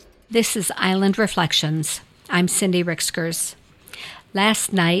This is Island Reflections. I'm Cindy Rixkers.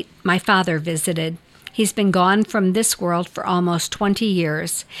 Last night, my father visited. He's been gone from this world for almost 20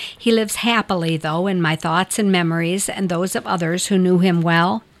 years. He lives happily, though, in my thoughts and memories and those of others who knew him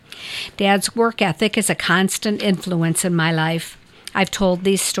well. Dad's work ethic is a constant influence in my life. I've told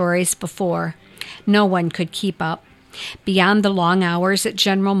these stories before. No one could keep up. Beyond the long hours at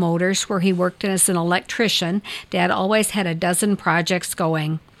General Motors, where he worked as an electrician, Dad always had a dozen projects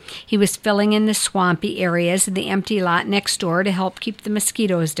going. He was filling in the swampy areas in the empty lot next door to help keep the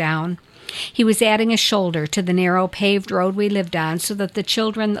mosquitoes down. He was adding a shoulder to the narrow paved road we lived on so that the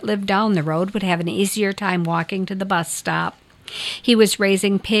children that lived down the road would have an easier time walking to the bus stop. He was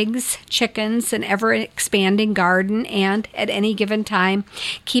raising pigs, chickens, an ever-expanding garden, and, at any given time,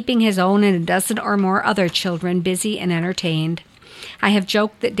 keeping his own and a dozen or more other children busy and entertained. I have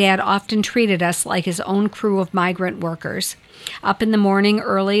joked that Dad often treated us like his own crew of migrant workers. Up in the morning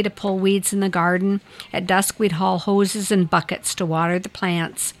early to pull weeds in the garden. At dusk we'd haul hoses and buckets to water the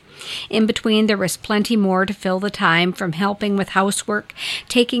plants. In between there was plenty more to fill the time, from helping with housework,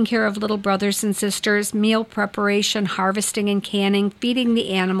 taking care of little brothers and sisters, meal preparation, harvesting and canning, feeding the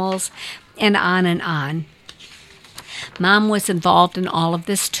animals, and on and on. Mom was involved in all of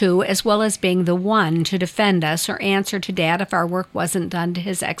this too, as well as being the one to defend us or answer to Dad if our work wasn't done to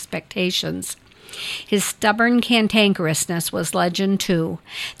his expectations. His stubborn cantankerousness was legend too.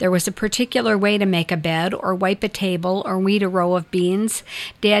 There was a particular way to make a bed or wipe a table or weed a row of beans.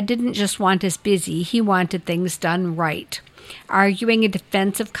 Dad didn't just want us busy, he wanted things done right. Arguing a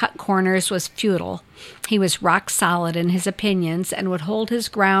defense of cut corners was futile. He was rock solid in his opinions and would hold his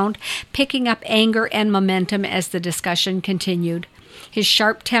ground, picking up anger and momentum as the discussion continued. His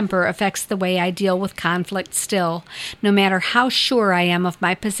sharp temper affects the way I deal with conflict still. No matter how sure I am of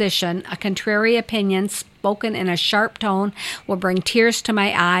my position, a contrary opinion spoken in a sharp tone will bring tears to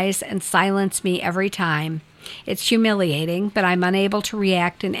my eyes and silence me every time. It's humiliating, but I'm unable to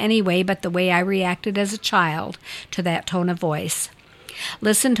react in any way but the way I reacted as a child to that tone of voice.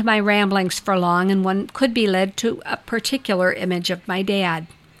 Listen to my ramblings for long, and one could be led to a particular image of my dad.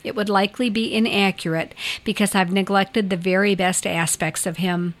 It would likely be inaccurate because I've neglected the very best aspects of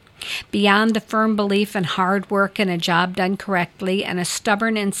him. Beyond the firm belief in hard work and a job done correctly and a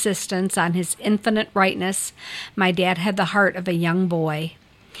stubborn insistence on his infinite rightness, my dad had the heart of a young boy.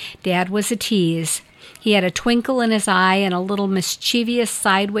 Dad was a tease. He had a twinkle in his eye and a little mischievous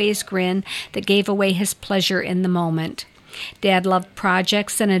sideways grin that gave away his pleasure in the moment. Dad loved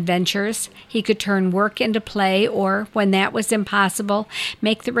projects and adventures. He could turn work into play or, when that was impossible,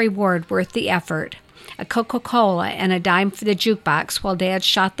 make the reward worth the effort. A Coca-Cola and a dime for the jukebox while Dad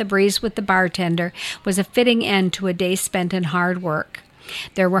shot the breeze with the bartender was a fitting end to a day spent in hard work.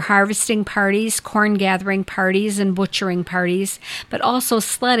 There were harvesting parties, corn-gathering parties, and butchering parties, but also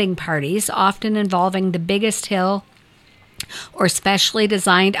sledding parties, often involving the biggest hill or specially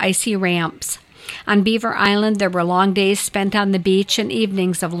designed icy ramps. On Beaver Island, there were long days spent on the beach and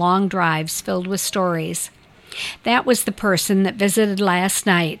evenings of long drives filled with stories. That was the person that visited last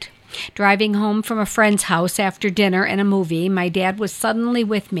night. Driving home from a friend's house after dinner and a movie, my dad was suddenly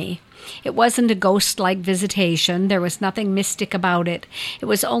with me. It wasn't a ghost-like visitation. There was nothing mystic about it. It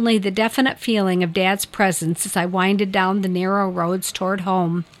was only the definite feeling of Dad's presence as I winded down the narrow roads toward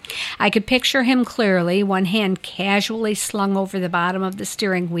home. I could picture him clearly, one hand casually slung over the bottom of the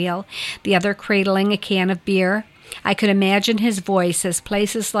steering wheel, the other cradling a can of beer. I could imagine his voice as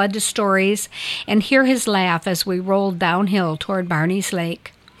places led to stories, and hear his laugh as we rolled downhill toward Barney's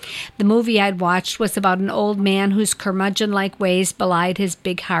Lake. The movie I'd watched was about an old man whose curmudgeon-like ways belied his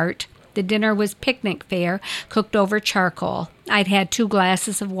big heart. The dinner was picnic fare, cooked over charcoal. I'd had 2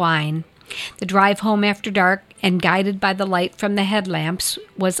 glasses of wine. The drive home after dark, and guided by the light from the headlamps,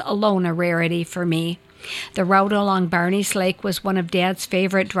 was alone a rarity for me. The route along Barney's Lake was one of Dad's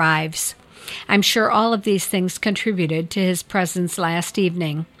favorite drives. I'm sure all of these things contributed to his presence last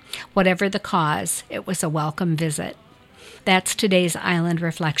evening. Whatever the cause, it was a welcome visit. That's today's Island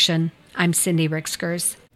Reflection. I'm Cindy Rixkers.